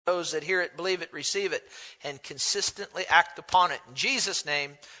Those that hear it, believe it, receive it, and consistently act upon it. In Jesus'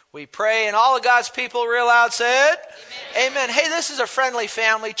 name, we pray. And all of God's people real loud said, Amen. Amen. Hey, this is a friendly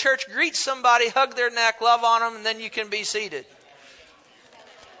family. Church, greet somebody, hug their neck, love on them, and then you can be seated.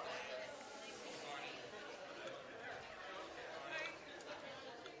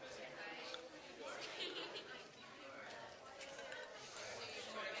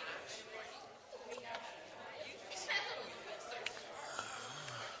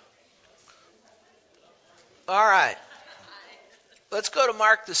 All right. Let's go to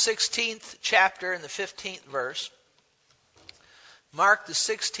Mark the 16th chapter and the 15th verse. Mark the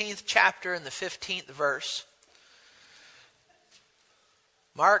 16th chapter and the 15th verse.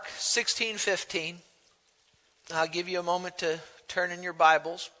 Mark 16:15. I'll give you a moment to turn in your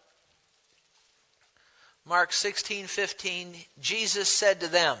Bibles. Mark 16:15. Jesus said to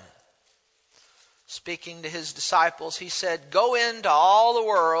them, speaking to his disciples, he said, "Go into all the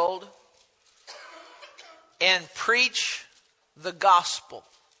world and preach the gospel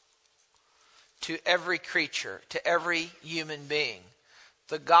to every creature, to every human being."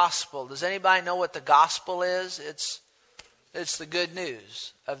 The gospel. Does anybody know what the gospel is? It's the good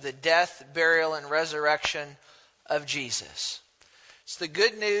news of the death, burial, and resurrection of Jesus. It's the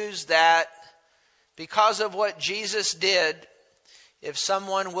good news that because of what Jesus did, if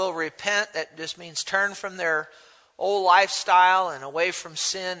someone will repent, that just means turn from their old lifestyle and away from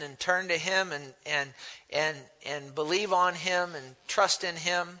sin and turn to Him and believe on Him and trust in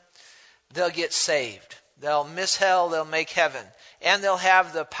Him, they'll get saved. They'll miss hell, they'll make heaven. And they'll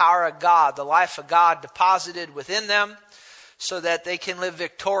have the power of God, the life of God deposited within them so that they can live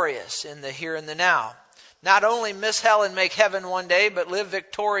victorious in the here and the now. Not only miss hell and make heaven one day, but live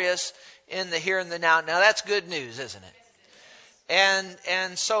victorious in the here and the now. Now that's good news, isn't it?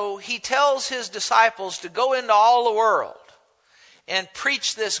 And so he tells his disciples to go into all the world and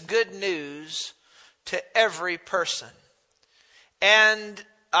preach this good news to every person. And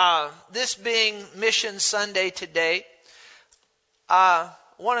this being Mission Sunday today, I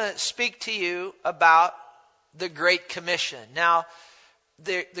want to speak to you about the Great Commission. Now,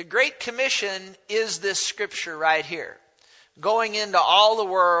 the Great Commission is this scripture right here. Going into all the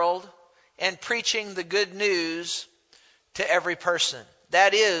world and preaching the good news to every person.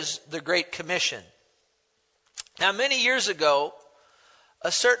 That is the Great Commission. Now, many years ago,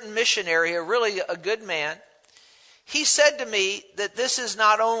 a certain missionary, really a good man, he said to me that this is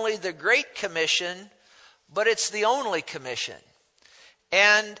not only the Great Commission, but it's the only commission.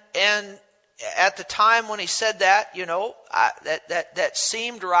 And at the time when he said that, that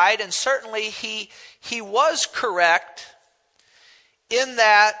seemed right, and certainly he was correct in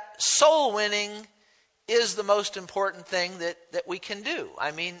that soul winning is the most important thing that we can do.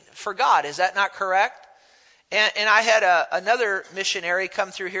 I mean, for God. Is that not correct? And I had another missionary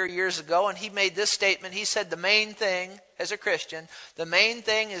come through here years ago, and he made this statement. He said the main thing, as a Christian, the main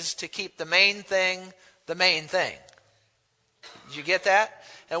thing is to keep the main thing the main thing. Did you get that?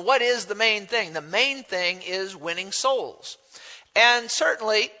 And what is the main thing? The main thing is winning souls. And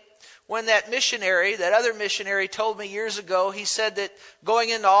certainly, when that other missionary told me years ago, he said that going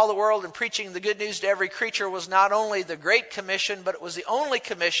into all the world and preaching the good news to every creature was not only the Great Commission, but it was the only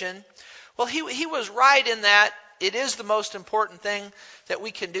commission. Well, he was right in that it is the most important thing that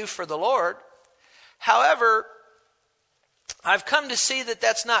we can do for the Lord. However, I've come to see that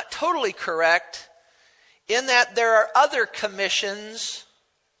that's not totally correct, in that there are other commissions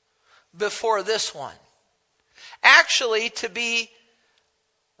before this one. Actually, to be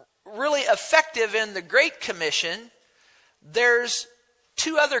really effective in the Great Commission, there's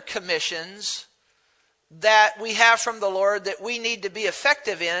two other commissions that we have from the Lord that we need to be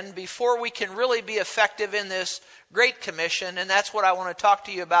effective in before we can really be effective in this Great Commission. And that's what I want to talk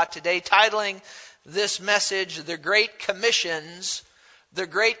to you about today, titling this message, The Great Commissions. The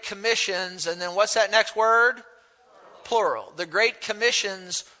Great Commissions, and then what's that next word? Plural. The Great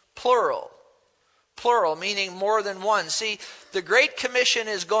Commissions, plural. Plural, meaning more than one. See, the Great Commission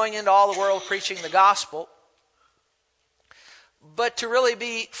is going into all the world preaching the gospel. But to really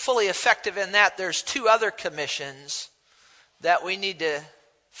be fully effective in that, there's two other commissions that we need to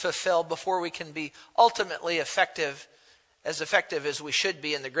fulfill before we can be ultimately effective as we should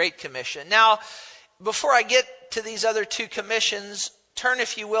be in the Great Commission. Now, before I get to these other two commissions, turn,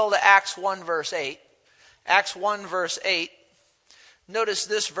 if you will, to Acts 1 verse 8. Acts 1 verse 8. Notice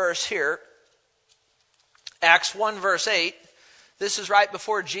this verse here. Acts 1 verse 8. This is right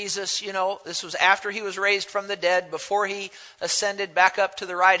before Jesus, this was after he was raised from the dead, before he ascended back up to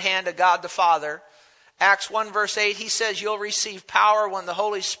the right hand of God the Father. Acts 1 verse 8, he says, "You'll receive power when the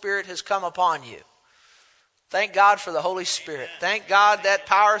Holy Spirit has come upon you." Thank God for the Holy Spirit. Thank God that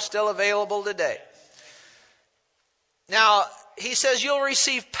power is still available today. Now, he says you'll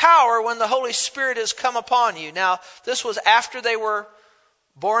receive power when the Holy Spirit has come upon you. Now, this was after they were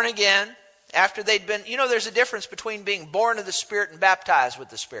born again, after they'd been, there's a difference between being born of the Spirit and baptized with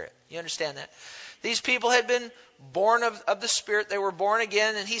the Spirit. You understand that? These people had been born of the Spirit. They were born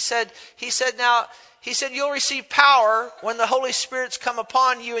again. And he said, you'll receive power when the Holy Spirit's come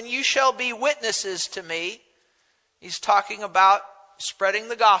upon you, and you shall be witnesses to me. He's talking about spreading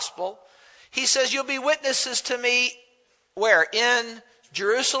the gospel. He says, you'll be witnesses to me where? In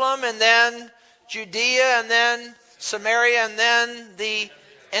Jerusalem, and then Judea, and then Samaria, and then the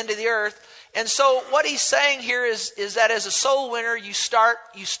end of the earth. And so what he's saying here is that as a soul winner, you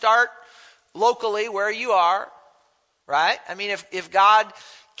start locally where you are, right? I mean, if God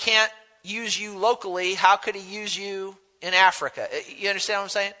can't use you locally, how could he use you in Africa? You understand what I'm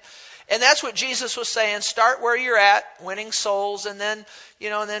saying? And that's what Jesus was saying. Start where you're at, winning souls, and then,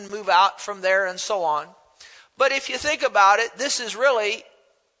 and then move out from there and so on. But if you think about it, this is really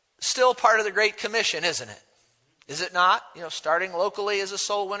still part of the Great Commission, isn't it? Is it not? Starting locally as a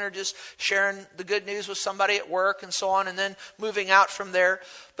soul winner, just sharing the good news with somebody at work and so on, and then moving out from there.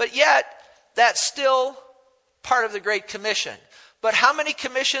 But yet, that's still part of the Great Commission. But how many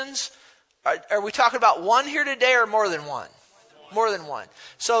commissions? Are we talking about one here today or more than one? More than one.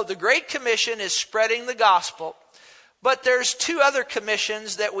 So the Great Commission is spreading the gospel. But there's two other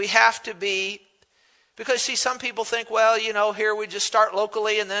commissions that we have to be. Because, see, some people think, well, here we just start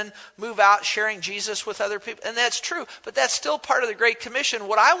locally and then move out sharing Jesus with other people. And that's true, but that's still part of the Great Commission.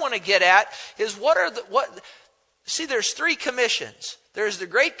 What I want to get at is see, there's three commissions. There's the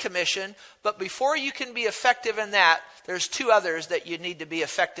Great Commission, but before you can be effective in that, there's two others that you need to be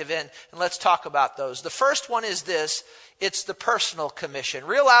effective in. And let's talk about those. The first one is this. It's the personal commission.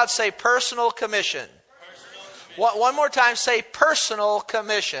 Real loud, say personal commission. Personal commission. One more time, say personal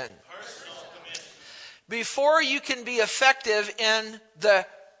commission. Before you can be effective in the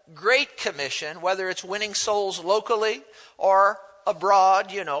Great Commission, whether it's winning souls locally or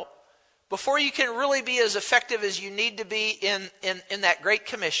abroad, before you can really be as effective as you need to be in that Great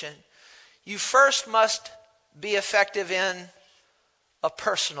Commission, you first must be effective in a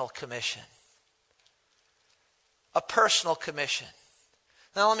personal commission. A personal commission.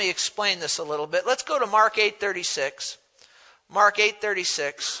 Now let me explain this a little bit. Let's go to Mark 8:36. Mark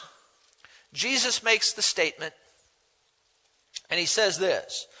 8:36. Jesus makes the statement, and he says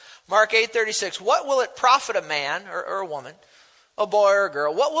this. Mark 8:36, what will it profit a man or a woman, a boy or a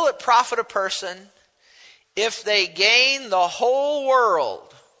girl, what will it profit a person if they gain the whole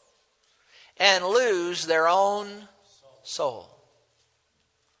world and lose their own soul?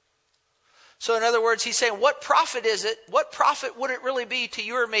 So in other words, he's saying, what profit is it? What profit would it really be to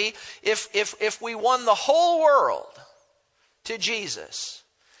you or me if we won the whole world to Jesus,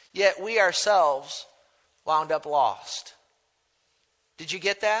 yet we ourselves wound up lost? Did you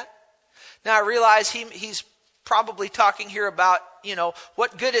get that? Now I realize he's probably talking here about,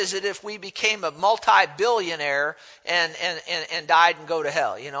 what good is it if we became a multi-billionaire and died and go to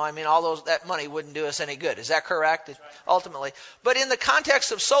hell? All that money wouldn't do us any good. Is that correct? Right. Ultimately. But in the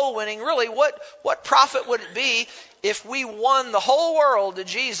context of soul winning, really, what profit would it be if we won the whole world to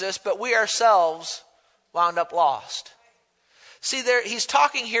Jesus, but we ourselves wound up lost? See, he's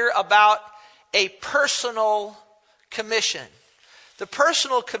talking here about a personal commission. The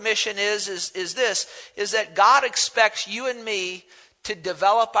personal commission is that God expects you and me to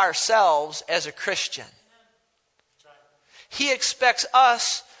develop ourselves as a Christian. He expects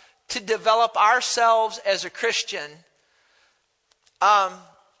us to develop ourselves as a Christian.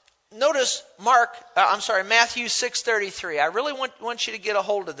 Notice Matthew 6:33. I really want you to get a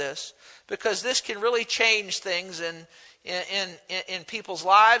hold of this, because this can really change things in people's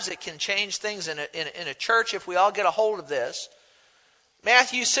lives. It can change things in a church if we all get a hold of this.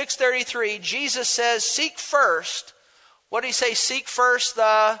 Matthew 6:33, Jesus says, seek first. What did he say? Seek first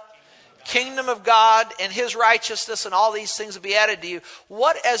the kingdom of God and his righteousness, and all these things will be added to you.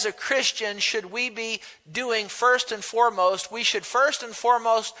 What, as a Christian, should we be doing first and foremost? We should first and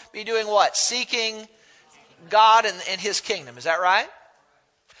foremost be doing what? Seeking God and his kingdom. Is that right?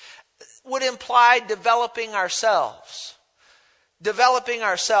 Would imply developing ourselves. Developing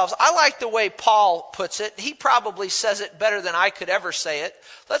ourselves. I like the way Paul puts it. He probably says it better than I could ever say it.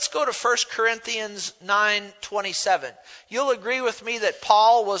 Let's go to 1 Corinthians 9:27. You'll agree with me that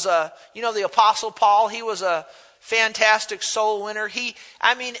Paul was the Apostle Paul, he was a fantastic soul winner.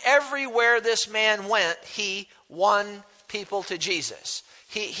 Everywhere this man went, he won people to Jesus.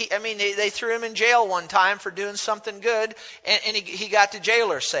 They threw him in jail one time for doing something good, and he got the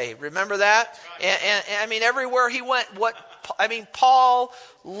jailer saved. Remember that? And everywhere he went, Paul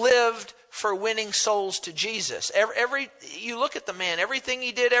lived for winning souls to Jesus. You look at the man, everything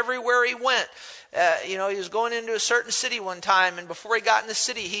he did everywhere he went. He was going into a certain city one time, and before he got in the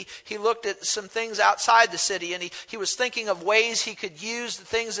city, he looked at some things outside the city, and he was thinking of ways he could use the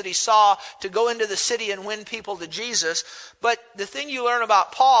things that he saw to go into the city and win people to Jesus. But the thing you learn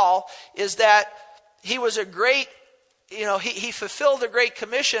about Paul is that he was a great, he fulfilled the Great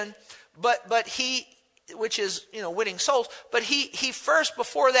Commission, but he, which is, winning souls, but he first,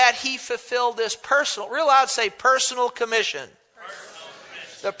 before that, he fulfilled this personal, real loud say, personal commission.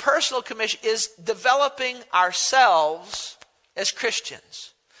 The personal commission is developing ourselves as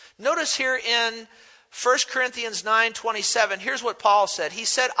Christians. Notice here in 1 Corinthians 9:27, here's what Paul said. He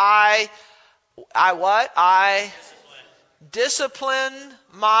said, I what? I discipline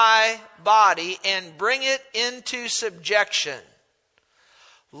my body and bring it into subjection,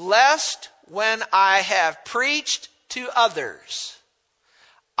 lest when I have preached to others,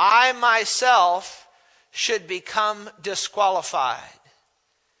 I myself should become disqualified.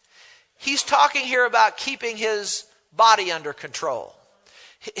 He's talking here about keeping his body under control,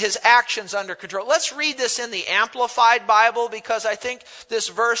 his actions under control. Let's read this in the Amplified Bible, because I think this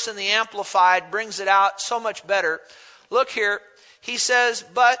verse in the Amplified brings it out so much better. Look here. He says,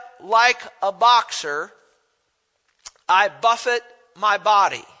 but like a boxer, I buffet my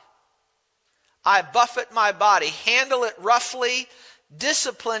body. I buffet my body, handle it roughly,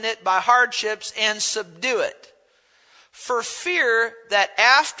 discipline it by hardships, and subdue it, for fear that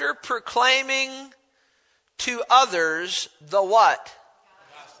after proclaiming to others the what?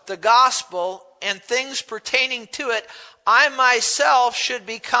 The gospel and things pertaining to it, I myself should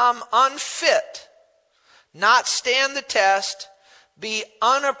become unfit, not stand the test, be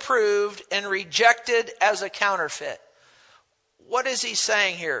unapproved and rejected as a counterfeit. What is he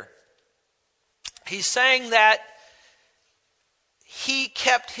saying here? He's saying that he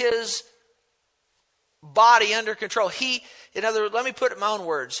kept his body under control. In other words, let me put it in my own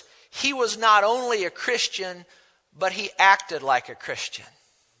words. He was not only a Christian, but he acted like a Christian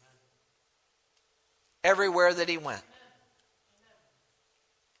everywhere that he went.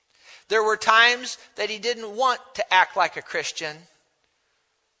 There were times that he didn't want to act like a Christian,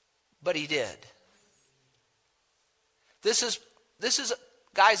 but he did. This is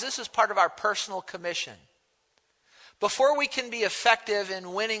guys, this is part of our personal commission. Before we can be effective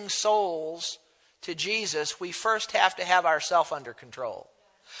in winning souls to Jesus, we first have to have ourselves under control.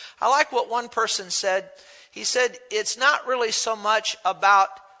 I like what one person said. He said, it's not really so much about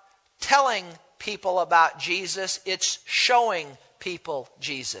telling people about Jesus, it's showing people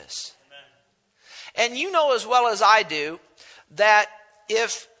Jesus. Amen. And you know as well as I do that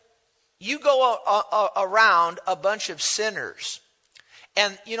if you go around a bunch of sinners,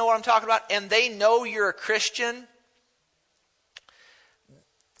 and you know what I'm talking about, and they know you're a Christian,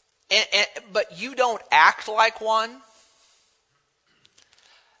 but you don't act like one,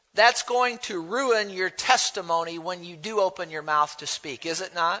 that's going to ruin your testimony when you do open your mouth to speak, is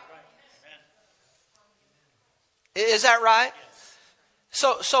it not? Is that right?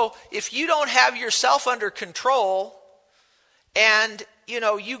 So if you don't have yourself under control, and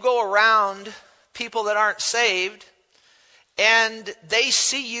you go around people that aren't saved, and they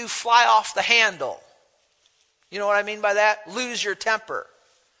see you fly off the handle, you know what I mean by that? Lose your temper.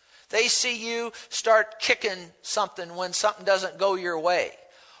 They see you start kicking something when something doesn't go your way.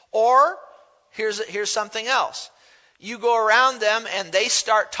 Or, here's something else. You go around them and they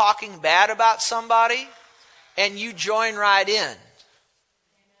start talking bad about somebody, and you join right in.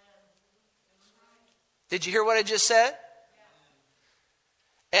 Did you hear what I just said?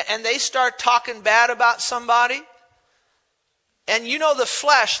 And they start talking bad about somebody. And you know the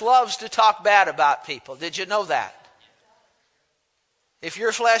flesh loves to talk bad about people. Did you know that? If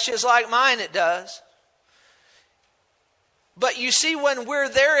your flesh is like mine, it does. But you see, when we're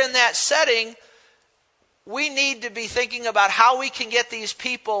there in that setting, we need to be thinking about how we can get these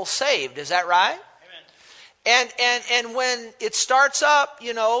people saved. Is that right? Amen. And when it starts up,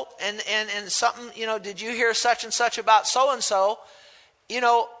 and something, did you hear such and such about so-and-so,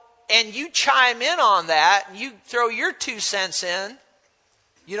 and you chime in on that, and you throw your 2 cents in,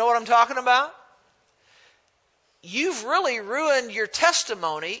 you know what I'm talking about? You've really ruined your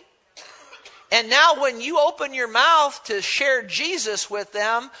testimony. And now when you open your mouth to share Jesus with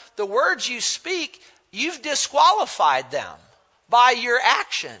them, the words you speak, you've disqualified them by your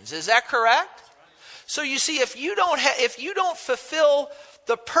actions. Is that correct? So you see, if you don't fulfill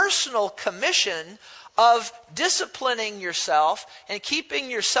the personal commission of disciplining yourself and keeping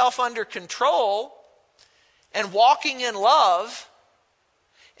yourself under control and walking in love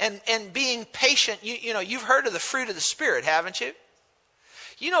and being patient. You know, you've heard of the fruit of the Spirit, haven't you?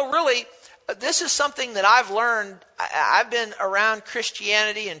 You know, really, this is something that I've learned. I've been around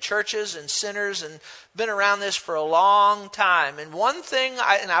Christianity and churches and sinners and been around this for a long time. And one thing,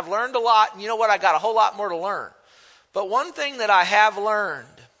 and I've learned a lot, and you know what, I got a whole lot more to learn. But one thing that I have learned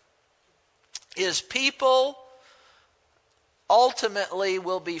is people ultimately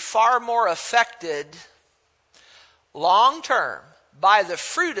will be far more affected long term by the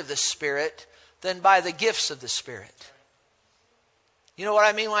fruit of the Spirit than by the gifts of the Spirit. You know what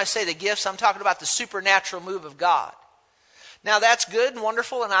I mean when I say the gifts? I'm talking about the supernatural move of God. Now that's good and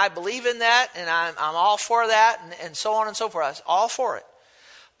wonderful, and I believe in that, and I'm all for that, and so on and so forth. I'm all for it.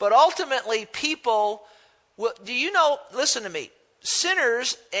 But ultimately, people will, do you know, listen to me,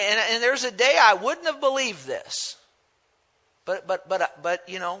 sinners, and there's a day I wouldn't have believed this. But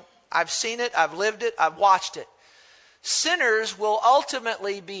you know, I've seen it, I've lived it, I've watched it. Sinners will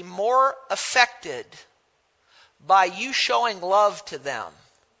ultimately be more affected by you showing love to them,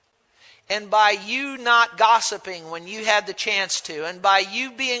 and by you not gossiping when you had the chance to, and by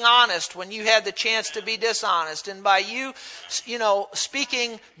you being honest when you had the chance to be dishonest, and by you, you know,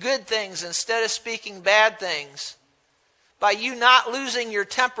 speaking good things instead of speaking bad things, by you not losing your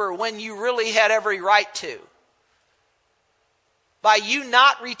temper when you really had every right to, by you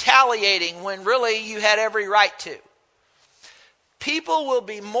not retaliating when really you had every right to. People will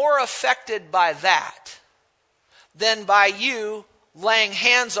be more affected by that than by you laying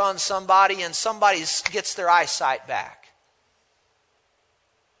hands on somebody and somebody gets their eyesight back.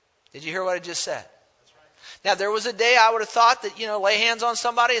 Did you hear what I just said? That's right. Now, there was a day I would have thought that, you know, lay hands on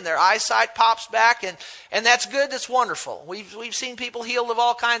somebody and their eyesight pops back, and that's good, that's wonderful. We've seen people healed of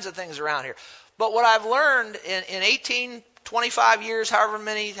all kinds of things around here. But what I've learned in 18, 25 years, however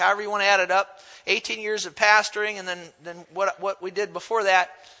you want to add it up, 18 years of pastoring, and then what we did before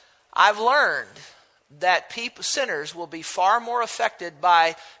that, I've learned that sinners will be far more affected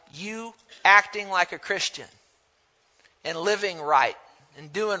by you acting like a Christian and living right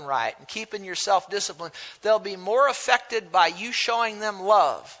and doing right and keeping yourself disciplined. They'll be more affected by you showing them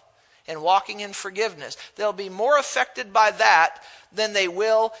love and walking in forgiveness. They'll be more affected by that than they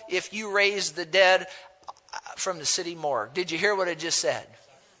will if you raise the dead from the city morgue. Did you hear what I just said?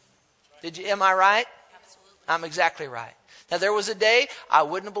 Am I right? Absolutely. I'm exactly right. Now, there was a day I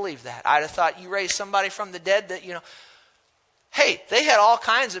wouldn't have believed that. I'd have thought you raised somebody from the dead that, you know, hey, they had all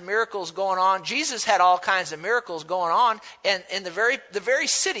kinds of miracles going on. Jesus had all kinds of miracles going on. And in the very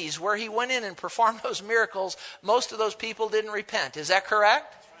cities where he went in and performed those miracles, most of those people didn't repent. Is that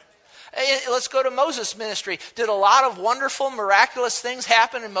correct? Right. Let's go to Moses' ministry. Did a lot of wonderful, miraculous things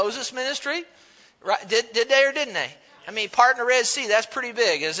happen in Moses' ministry? Right? Did they or didn't they? I mean, parting the Red Sea, that's pretty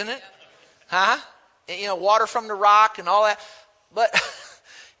big, isn't it? Huh? You know, water from the rock and all that. But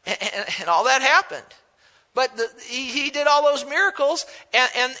and all that happened. But he did all those miracles,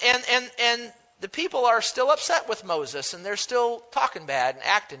 and the people are still upset with Moses, and they're still talking bad and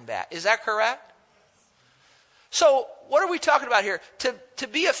acting bad. Is that correct? So what are we talking about here? To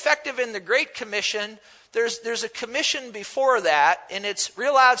be effective in the Great Commission, there's a commission before that, and it's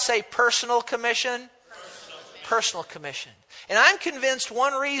real loud, say personal commission. Personal commission. And I'm convinced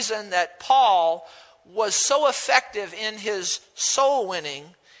one reason that Paul was so effective in his soul winning,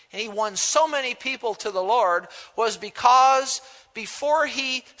 and he won so many people to the Lord, was because before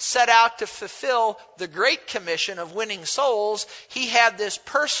he set out to fulfill the Great Commission of winning souls, he had this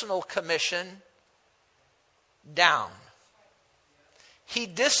personal commission down. He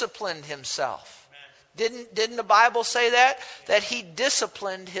disciplined himself. Didn't the Bible say that? That he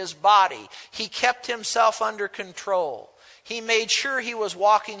disciplined his body. He kept himself under control. He made sure he was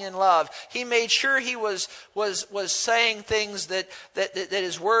walking in love. He made sure he was saying things that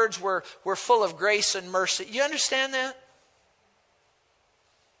his words were full of grace and mercy. You understand that?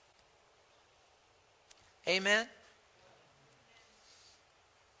 Amen?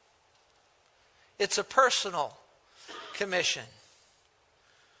 It's a personal commission.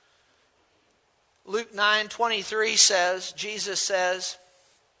 Luke 9:23 says, Jesus says,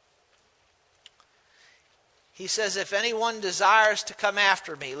 he says, if anyone desires to come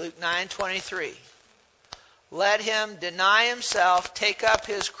after me, Luke 9:23, let him deny himself, take up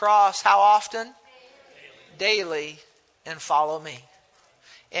his cross, how often? Daily, and follow me.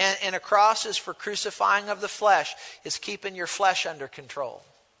 And a cross is for crucifying of the flesh. It's keeping your flesh under control.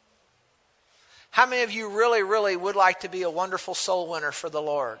 How many of you really, really would like to be a wonderful soul winner for the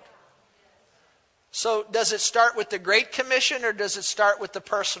Lord? So does it start with the Great Commission or does it start with the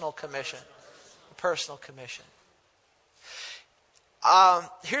personal commission? personal commission.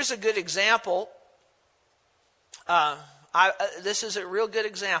 Here's a good example. This is a real good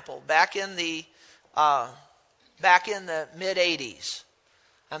example. Back in the mid '80s,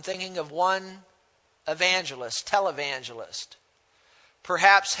 I'm thinking of one evangelist, televangelist.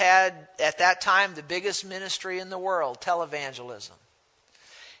 Perhaps had at that time the biggest ministry in the world, televangelism.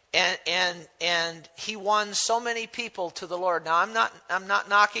 And he won so many people to the Lord. Now I'm not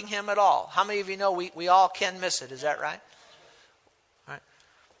knocking him at all. How many of you know we all can miss it? Is that right? All right.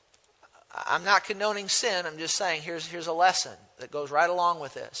 I'm not condoning sin. I'm just saying here's a lesson that goes right along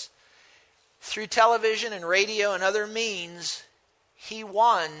with this. Through television and radio and other means, he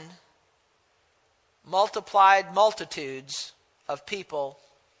won multiplied multitudes of people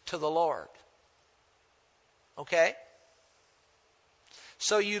to the Lord. Okay?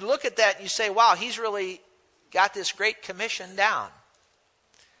 So you look at that and you say, wow, he's really got this great commission down.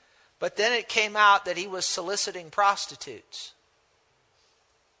 But then it came out that he was soliciting prostitutes.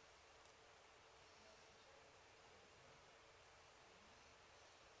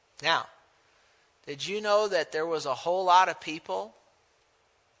 Now, did you know that there was a whole lot of people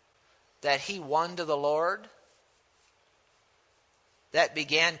that he won to the Lord that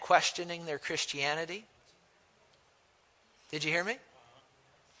began questioning their Christianity? Did you hear me?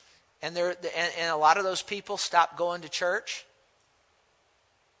 And a lot of those people stopped going to church.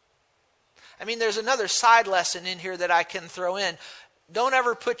 I mean, there's another side lesson in here that I can throw in. Don't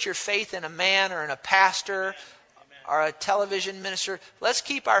ever put your faith in a man or in a pastor or a television minister. Let's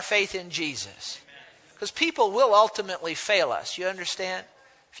keep our faith in Jesus. Because people will ultimately fail us. You understand?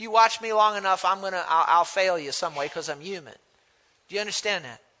 If you watch me long enough, I'll fail you some way because I'm human. Do you understand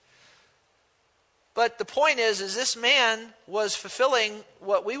that? But the point is this man was fulfilling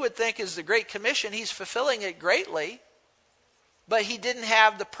what we would think is the Great Commission. He's fulfilling it greatly, but he didn't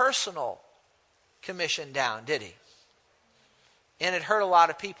have the personal commission down, did he? And it hurt a lot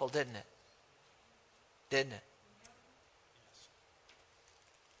of people, didn't it? Didn't it?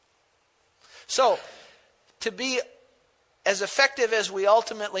 So, to be as effective as we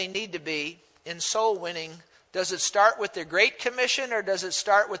ultimately need to be in soul winning, does it start with the Great Commission or does it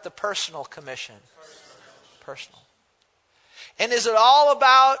start with the personal commission? Personal. And is it all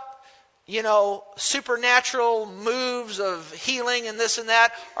about, supernatural moves of healing and this and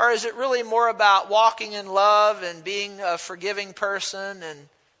that? Or is it really more about walking in love and being a forgiving person? And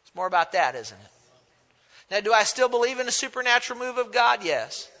it's more about that, isn't it? Now, do I still believe in a supernatural move of God?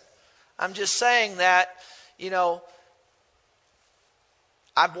 Yes. I'm just saying that,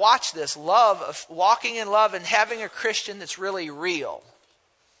 I've watched this love of walking in love and having a Christian that's really real.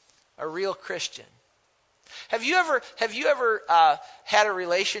 A real Christian. Have you ever had a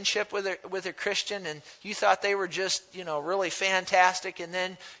relationship with a Christian and you thought they were just, really fantastic, and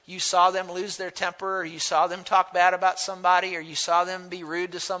then you saw them lose their temper, or you saw them talk bad about somebody, or you saw them be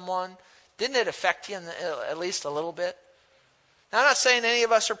rude to someone? Didn't it affect you at least a little bit? Now, I'm not saying any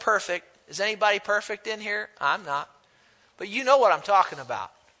of us are perfect. Is anybody perfect in here? I'm not. But you know what I'm talking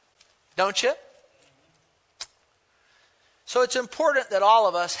about, don't you? So it's important that all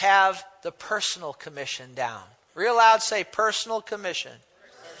of us have the personal commission down. Real loud, say personal commission.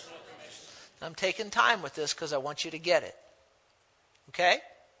 Personal commission. I'm taking time with this because I want you to get it. Okay?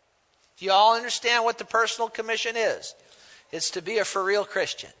 Do you all understand what the personal commission is? It's to be a for real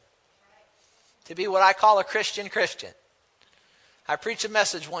Christian. To be what I call a Christian Christian. I preached a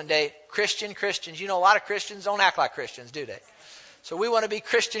message one day, Christians. A lot of Christians don't act like Christians, do they? So we want to be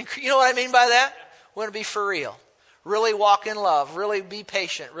Christian. You know what I mean by that? We want to be for real. Really walk in love. Really be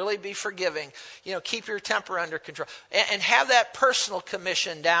patient. Really be forgiving. Keep your temper under control. And have that personal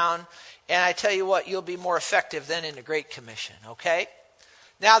commission down. And I tell you what, you'll be more effective than in the Great Commission. Okay?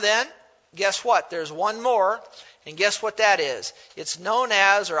 Now then, guess what? There's one more. And guess what that is? It's known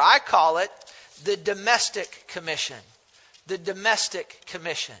as, or I call it, the domestic commission. The domestic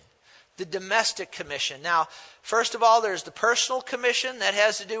commission. The domestic commission. Now, first of all, there's the personal commission that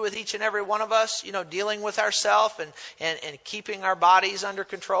has to do with each and every one of us, dealing with ourselves and keeping our bodies under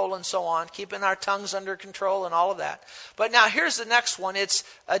control and so on, keeping our tongues under control and all of that. But now here's the next one. It's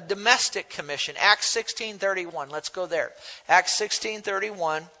a domestic commission. Acts 16:31. Let's go there. Acts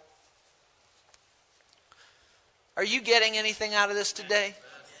 16:31. Are you getting anything out of this today?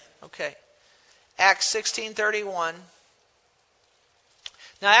 Okay. Acts 16:31.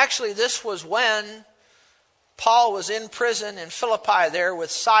 Now, actually, this was when Paul was in prison in Philippi there with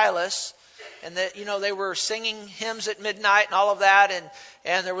Silas, and that they were singing hymns at midnight and all of that,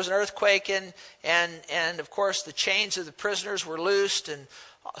 and there was an earthquake, and of course the chains of the prisoners were loosed, and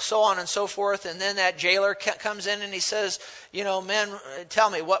so on and so forth. And then that jailer comes in and he says, men, tell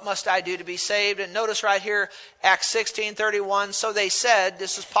me, what must I do to be saved? And notice right here, Acts 16:31. So they said,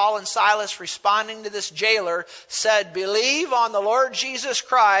 this is Paul and Silas responding to this jailer, said, believe on the Lord Jesus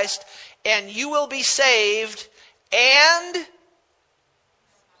Christ and you will be saved, and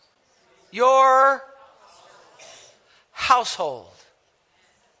your household.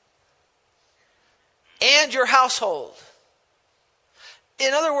 And your household.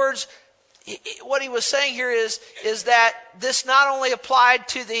 In other words, what he was saying here is that this not only applied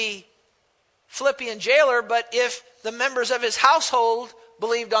to the Philippian jailer, but if the members of his household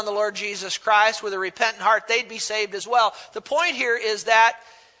believed on the Lord Jesus Christ with a repentant heart, they'd be saved as well. The point here is that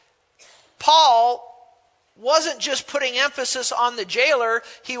Paul wasn't just putting emphasis on the jailer,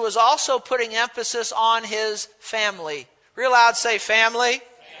 he was also putting emphasis on his family. Real loud, say family.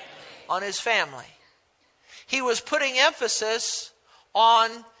 On his family. He was putting emphasis on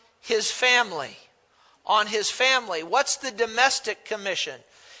his family. On his family. What's the domestic commission?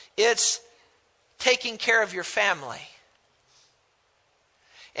 It's taking care of your family.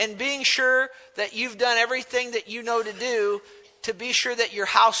 And being sure that you've done everything that you know to do to be sure that your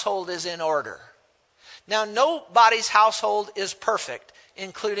household is in order. Now, nobody's household is perfect,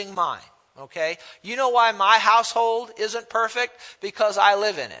 including mine. Okay? You know why my household isn't perfect? Because I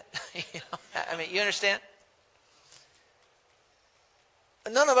live in it. You understand?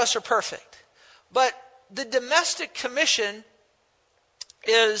 None of us are perfect. But the domestic commission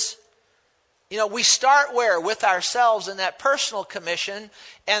is, we start where? With ourselves in that personal commission.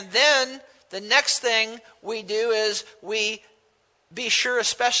 And then the next thing we do is we be sure,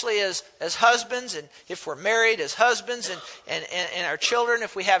 especially as husbands, and if we're married, as husbands, and our children,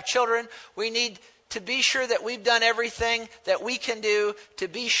 if we have children, we need to be sure that we've done everything that we can do to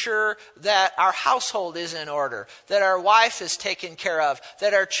be sure that our household is in order, that our wife is taken care of,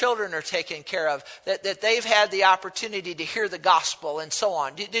 that our children are taken care of, that they've had the opportunity to hear the gospel, and so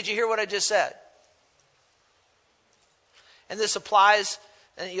on. Did you hear what I just said? And this applies,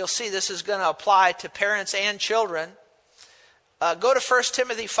 and you'll see this is going to apply to parents and children. Go to 1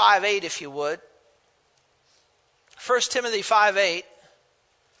 Timothy 5:8 if you would. 1 Timothy 5:8.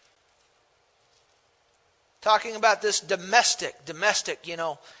 Talking about this domestic,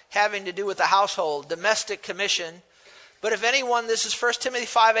 having to do with the household, domestic commission. But if anyone, this is 1 Timothy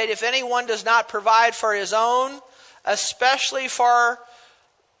 5:8, if anyone does not provide for his own, especially for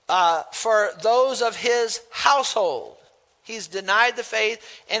those of his household, he's denied the faith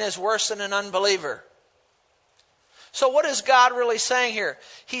and is worse than an unbeliever. So what is God really saying here?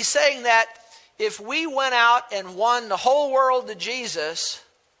 He's saying that if we went out and won the whole world to Jesus,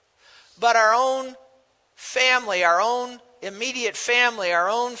 but our own family, our own immediate family, our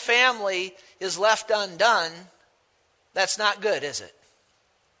own family is left undone, that's not good, is it?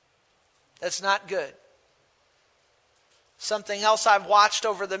 That's not good. Something else I've watched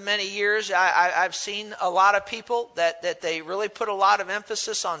over the many years, I've seen a lot of people that they really put a lot of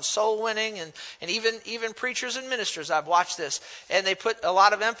emphasis on soul winning, and even preachers and ministers, I've watched this, and they put a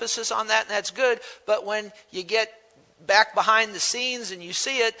lot of emphasis on that, and that's good. But when you get back behind the scenes and you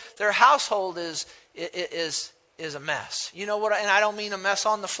see it, their household is a mess. You know what? And I don't mean a mess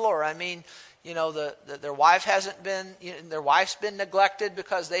on the floor. I mean, their wife hasn't been, their wife's been neglected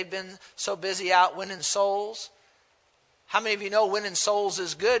because they've been so busy out winning souls. How many of you know winning souls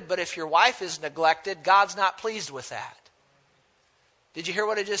is good, but if your wife is neglected, God's not pleased with that? Did you hear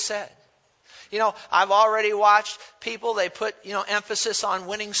what I just said? I've already watched people, they put, emphasis on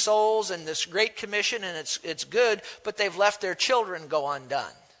winning souls and this great commission, and it's good, but they've left their children go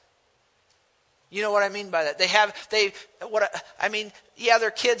undone. You know what I mean by that?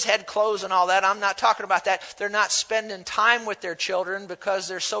 Their kids had clothes and all that. I'm not talking about that. They're not spending time with their children because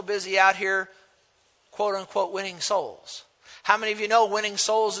they're so busy out here, quote unquote, winning souls. How many of you know winning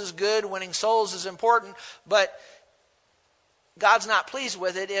souls is good, winning souls is important, but God's not pleased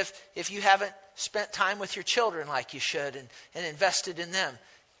with it if you haven't spent time with your children like you should and invested in them.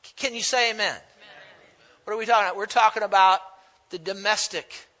 Can you say amen? Amen. What are we talking about? We're talking about the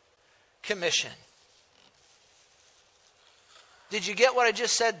domestic commission. Did you get what I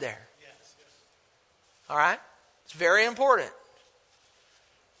just said there? Yes. All right? It's very important.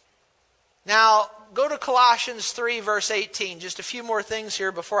 Now, go to Colossians 3, verse 18. Just a few more things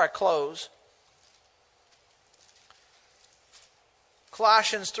here before I close.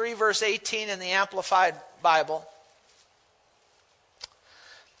 Colossians 3, verse 18 in the Amplified Bible.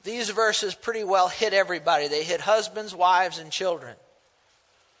 These verses pretty well hit everybody. They hit husbands, wives, and children.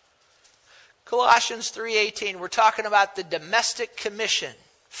 Colossians 3:18, we're talking about the domestic commission.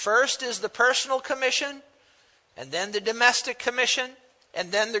 First is the personal commission, and then the domestic commission.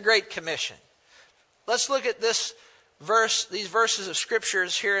 and then the Great Commission. Let's look at these verses of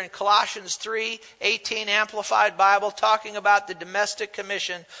scriptures here in Colossians 3:18 Amplified Bible, talking about the domestic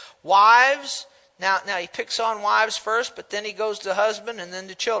commission. Wives, now he picks on wives first, but then he goes to husband and then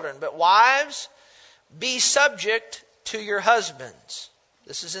to children. But wives, be subject to your husbands.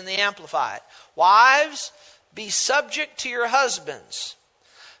 This is in the Amplified. Wives, be subject to your husbands,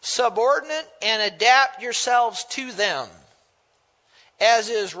 subordinate, and adapt yourselves to them, as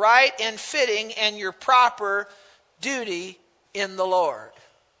is right and fitting and your proper duty in the Lord.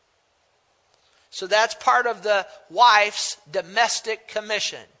 So that's part of the wife's domestic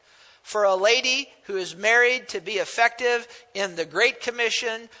commission. For a lady who is married to be effective in the Great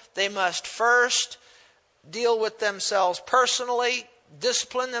Commission, they must first deal with themselves personally,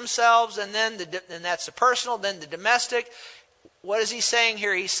 discipline themselves, and that's the personal, then the domestic. What is he saying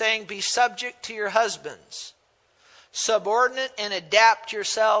here? He's saying, be subject to your husbands, subordinate, and adapt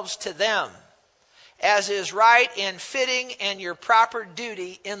yourselves to them, as is right and fitting and your proper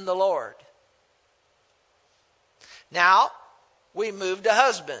duty in the Lord. Now, we move to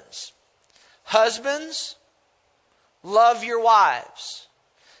husbands. Husbands, love your wives.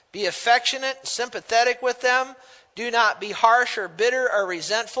 Be affectionate, sympathetic with them. Do not be harsh or bitter or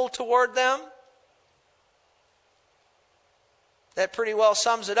resentful toward them. That pretty well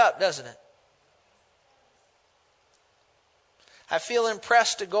sums it up, doesn't it? I feel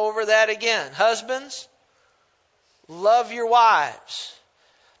impressed to go over that again. Husbands, love your wives.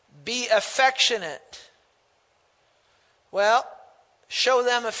 Be affectionate. Well, show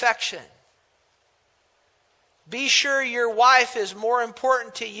them affection. Be sure your wife is more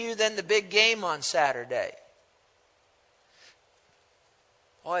important to you than the big game on Saturday.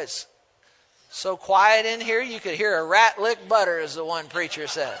 Boy, it's so quiet in here, you could hear a rat lick butter, as the one preacher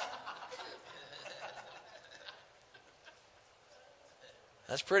said.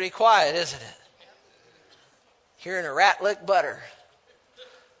 That's pretty quiet, isn't it? Hearing a rat lick butter.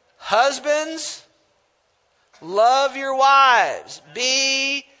 Husbands, love your wives.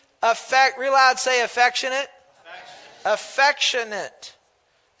 Be real loud, say affectionate. Affectionate.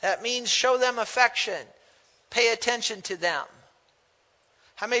 That means show them affection. Pay attention to them.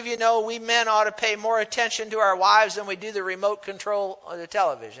 How many of you know we men ought to pay more attention to our wives than we do the remote control of the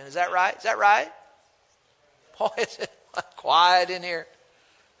television? Is that right? Is that right? Boy, is it quiet in here.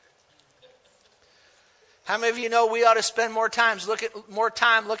 How many of you know we ought to spend more time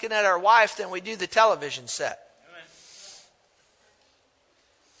looking at our wife than we do the television set?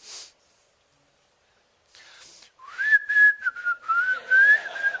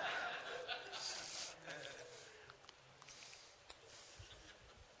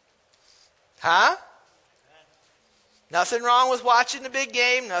 Huh? Nothing wrong with watching the big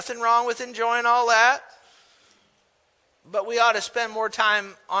game. Nothing wrong with enjoying all that. But we ought to spend more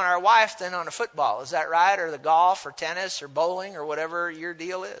time on our wife than on a football. Is that right? Or the golf or tennis or bowling or whatever your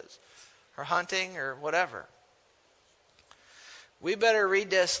deal is. Or hunting or whatever. We better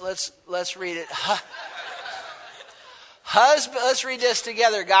read this. Let's read it. Let's read this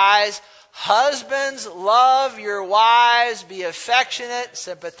together, guys. Husbands, love your wives. Be affectionate,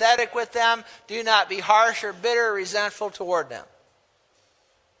 sympathetic with them. Do not be harsh or bitter or resentful toward them.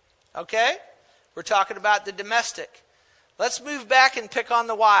 Okay? We're talking about the domestic. Let's move back and pick on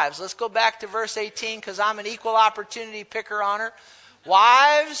the wives. Let's go back to verse 18 because I'm an equal opportunity picker on her.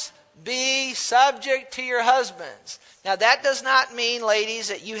 Wives, be subject to your husbands. Now that does not mean, ladies,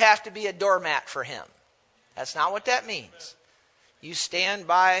 that you have to be a doormat for him. That's not what that means. You stand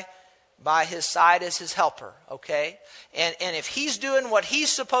by his side as his helper, okay? And if he's doing what he's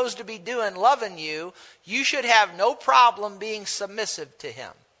supposed to be doing, loving you, you should have no problem being submissive to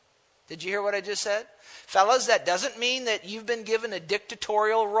him. Did you hear what I just said? Fellas, that doesn't mean that you've been given a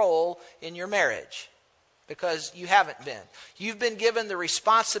dictatorial role in your marriage, because you haven't been. You've been given the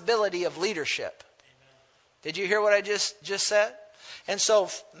responsibility of leadership. Did you hear what I just said? And so,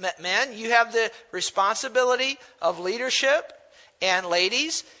 men, you have the responsibility of leadership, and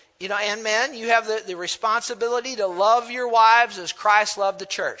ladies, and men, you have the responsibility to love your wives as Christ loved the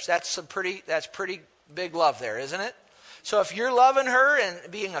church. That's pretty big love there, isn't it? So if you're loving her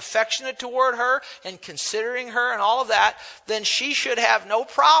and being affectionate toward her and considering her and all of that, then she should have no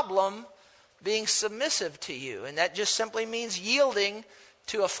problem being submissive to you. And that just simply means yielding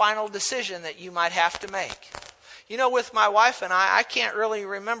to a final decision that you might have to make. With my wife and I can't really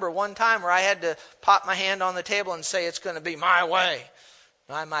remember one time where I had to pop my hand on the table and say it's going to be my way.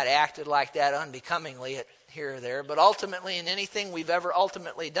 I might have acted like that unbecomingly here or there, but ultimately in anything we've ever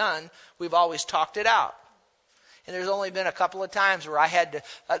ultimately done, we've always talked it out. And there's only been a couple of times where I had to,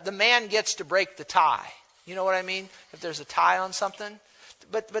 the man gets to break the tie. You know what I mean? If there's a tie on something.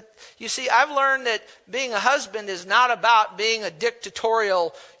 But you see, I've learned that being a husband is not about being a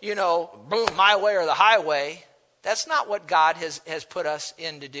dictatorial, boom, my way or the highway. That's not what God has put us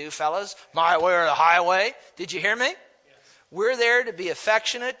in to do, fellas. My way or the highway. Did you hear me? We're there to be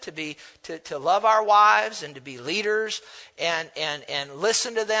affectionate, to love our wives and to be leaders and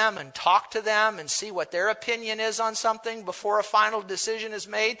listen to them and talk to them and see what their opinion is on something before a final decision is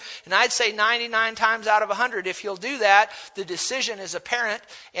made. And I'd say 99 times out of 100, if you'll do that, the decision is apparent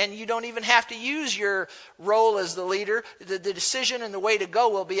and you don't even have to use your role as the leader. The decision and the way to go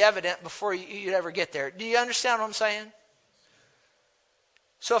will be evident before you ever get there. Do you understand what I'm saying?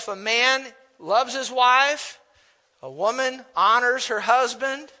 So if a man loves his wife, a woman honors her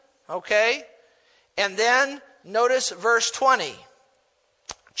husband, okay? And then notice verse 20.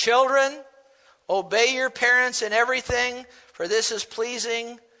 Children, obey your parents in everything, for this is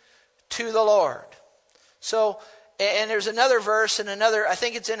pleasing to the Lord. So, and there's another verse in I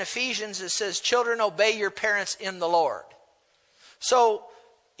think it's in Ephesians, it says, children, obey your parents in the Lord. So,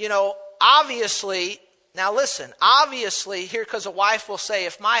 obviously, now listen, obviously, here, because a wife will say,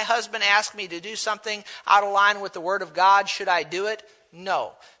 if my husband asked me to do something out of line with the Word of God, should I do it?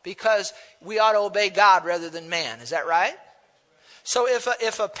 No, because we ought to obey God rather than man. Is that right? So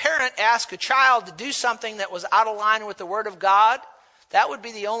if a parent asked a child to do something that was out of line with the Word of God, that would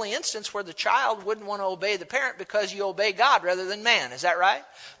be the only instance where the child wouldn't want to obey the parent because you obey God rather than man. Is that right?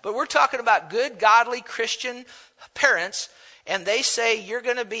 But we're talking about good, godly, Christian parents, and they say you're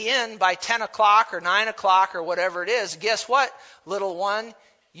going to be in by 10 o'clock or 9 o'clock or whatever it is. Guess what, little one?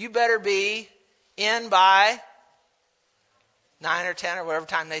 You better be in by 9 or 10 or whatever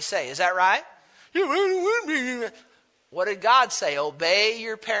time they say. Is that right? What did God say? Obey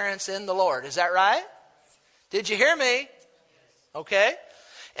your parents in the Lord. Is that right? Did you hear me? Okay.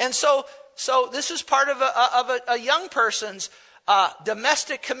 And so this is part of a young person's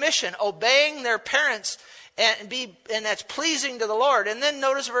domestic commission, obeying their parents and that's pleasing to the Lord. And then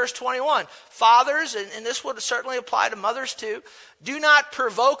notice verse 21. Fathers, and this would certainly apply to mothers too, do not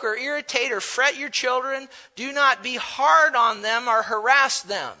provoke or irritate or fret your children. Do not be hard on them or harass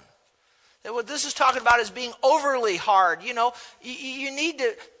them. And what this is talking about is being overly hard. You need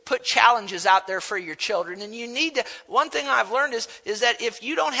to put challenges out there for your children. And you need to, one thing I've learned is that if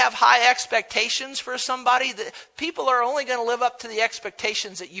you don't have high expectations for somebody, people are only going to live up to the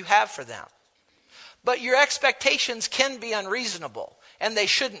expectations that you have for them. But your expectations can be unreasonable, and they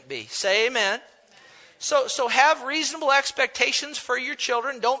shouldn't be. Say amen. So have reasonable expectations for your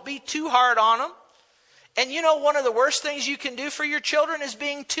children. Don't be too hard on them. And one of the worst things you can do for your children is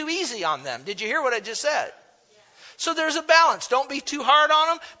being too easy on them. Did you hear what I just said? So there's a balance. Don't be too hard on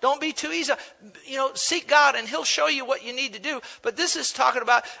them. Don't be too easy. Seek God and He'll show you what you need to do. But this is talking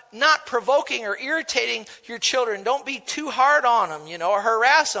about not provoking or irritating your children. Don't be too hard on them, or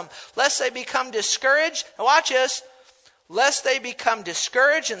harass them, lest they become discouraged. Now watch this. Lest they become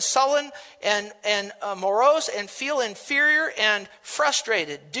discouraged and sullen and morose and feel inferior and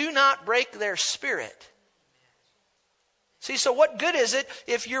frustrated. Do not break their spirit. See, so what good is it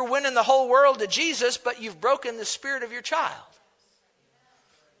if you're winning the whole world to Jesus, but you've broken the spirit of your child?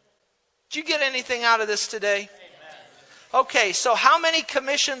 Did you get anything out of this today? Okay, so how many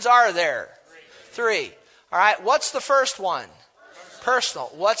commissions are there? 3. All right, what's the first one?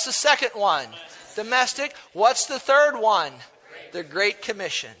 Personal. What's the second one? Domestic. What's the third one? The Great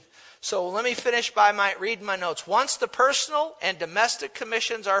Commission. So let me finish by reading my notes. Once the personal and domestic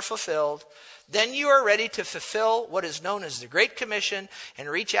commissions are fulfilled, then you are ready to fulfill what is known as the Great Commission and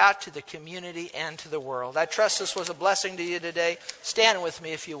reach out to the community and to the world. I trust this was a blessing to you today. Stand with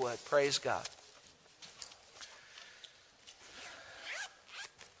me if you would. Praise God.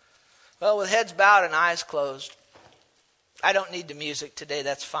 Well, with heads bowed and eyes closed, I don't need the music today.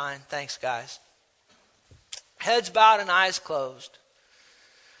 That's fine. Thanks, guys. Heads bowed and eyes closed.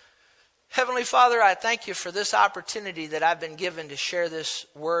 Heavenly Father, I thank you for this opportunity that I've been given to share this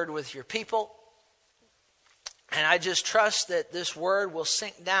word with your people. And I just trust that this word will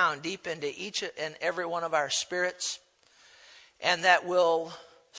sink down deep into each and every one of our spirits, and that will